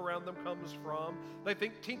stuff around them comes from. They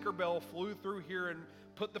think Tinkerbell flew through here and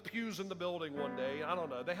put the pews in the building one day. I don't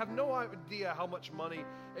know. They have no idea how much money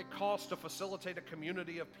it costs to facilitate a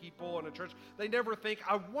community of people in a church. They never think,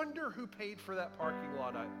 I wonder who paid for that parking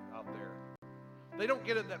lot out there. They don't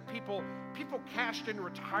get it that people cashed in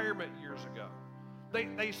retirement years ago.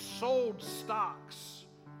 They sold stocks.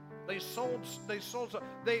 They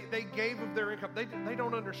gave of their income. They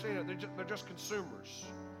don't understand it. They're just consumers.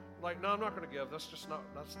 Like, no, I'm not going to give.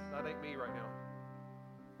 That ain't me right now.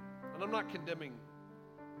 And I'm not condemning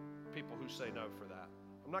people who say no for that.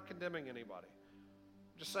 I'm not condemning anybody.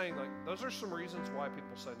 I'm just saying, like, those are some reasons why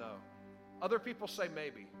people say no. Other people say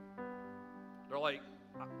maybe. They're like,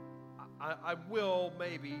 I will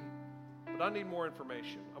maybe, but I need more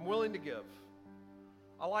information. I'm willing to give.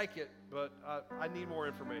 I like it, but I need more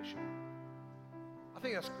information. I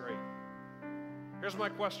think that's great. Here's my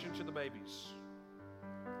question to the maybes.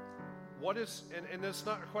 What is, and it's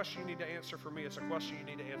not a question you need to answer for me, it's a question you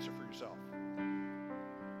need to answer for yourself.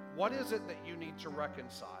 What is it that you need to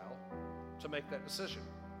reconcile to make that decision?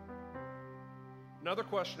 Another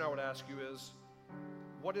question I would ask you is,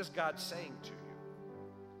 what is God saying to you?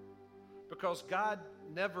 Because God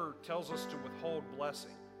never tells us to withhold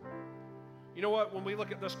blessing. You know what? When we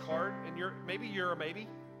look at this card, and maybe you're a maybe.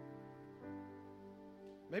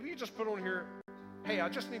 Maybe you just put on here, hey, I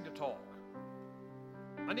just need to talk.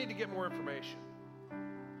 I need to get more information.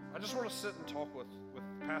 I just want to sit and talk with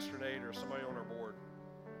Pastor Nate or somebody on our board.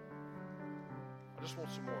 I just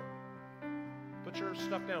want some more. Put your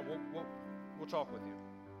stuff down. We'll talk with you.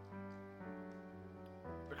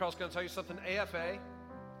 Because can I tell you something? AFA,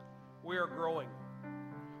 we are growing.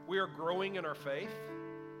 We are growing in our faith.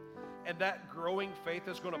 And that growing faith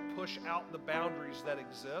is going to push out the boundaries that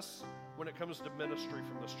exist when it comes to ministry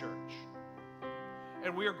from this church.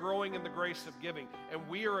 And we are growing in the grace of giving. And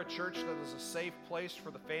we are a church that is a safe place for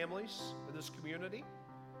the families in this community.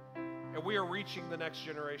 And we are reaching the next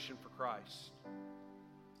generation for Christ.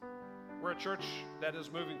 We're a church that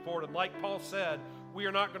is moving forward. And like Paul said, we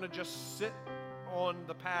are not going to just sit on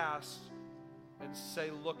the past and say,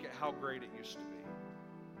 look at how great it used to be.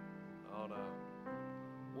 Oh, no.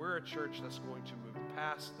 We're a church that's going to move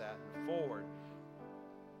past that and forward.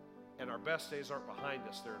 And our best days aren't behind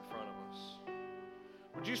us, they're in front of us.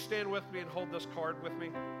 Would you stand with me and hold this card with me?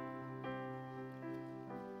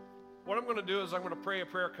 What I'm going to do is I'm going to pray a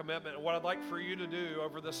prayer of commitment. And what I'd like for you to do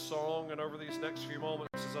over this song and over these next few moments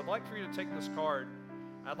is I'd like for you to take this card.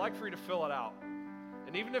 I'd like for you to fill it out.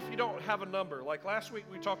 And even if you don't have a number, like last week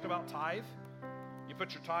we talked about tithe. You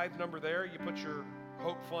put your tithe number there. You put your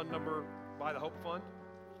Hope Fund number by the Hope Fund.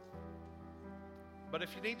 But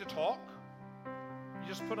if you need to talk, you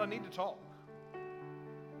just put I need to talk.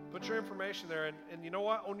 Put your information there. And you know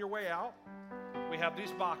what? On your way out, we have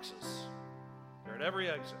these boxes. They're at every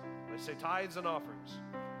exit. They say tithes and offerings.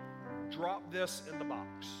 Drop this in the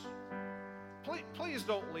box. Please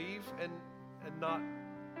don't leave and not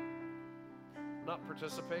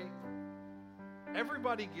participate.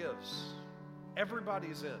 Everybody gives.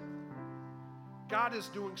 Everybody's in. God is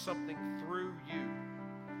doing something through you,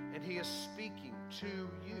 and He is speaking to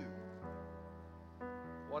you.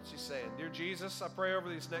 What's He saying? Dear Jesus, I pray over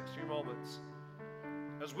these next few moments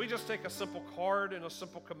as we just take a simple card and a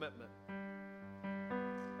simple commitment.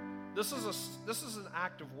 This is an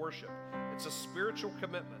act of worship. It's a spiritual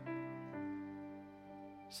commitment.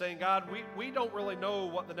 Saying, God, we don't really know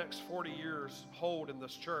what the next 40 years hold in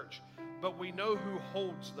this church, but we know who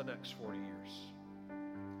holds the next 40 years.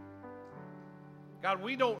 God,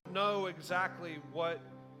 we don't know exactly what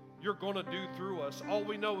you're going to do through us. All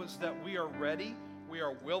we know is that we are ready, we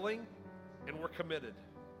are willing, and we're committed.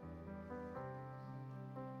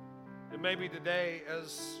 And maybe today,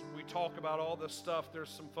 as we talk about all this stuff, there's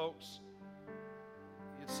some folks,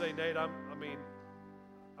 you'd say, Nate,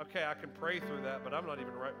 okay, I can pray through that, but I'm not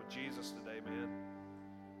even right with Jesus today, man.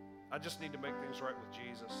 I just need to make things right with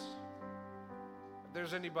Jesus. If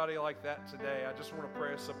there's anybody like that today, I just want to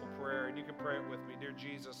pray a simple prayer, and you can pray it with me. Dear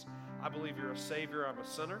Jesus, I believe you're a Savior. I'm a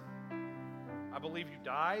sinner. I believe you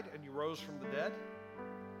died and you rose from the dead.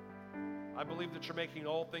 I believe that you're making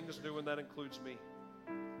all things new, and that includes me.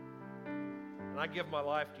 And I give my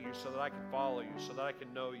life to you so that I can follow you, so that I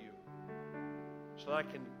can know you, so that I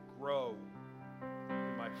can grow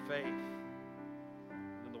in my faith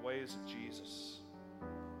and in the ways of Jesus.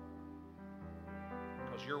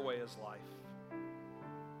 Because your way is life.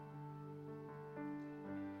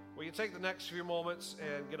 Will you take the next few moments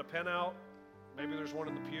and get a pen out? Maybe there's one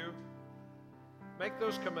in the pew. Make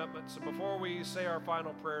those commitments. And before we say our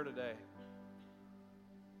final prayer today,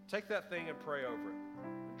 take that thing and pray over it.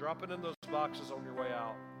 And drop it in those boxes on your way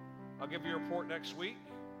out. I'll give you a report next week,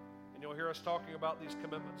 and you'll hear us talking about these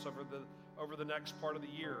commitments over the next part of the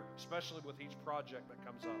year, especially with each project that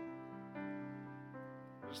comes up.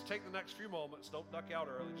 Just take the next few moments. Don't duck out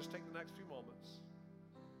early. Just take the next few moments.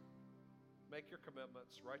 Make your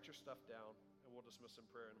commitments. Write your stuff down, and we'll dismiss in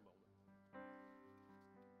prayer in a moment.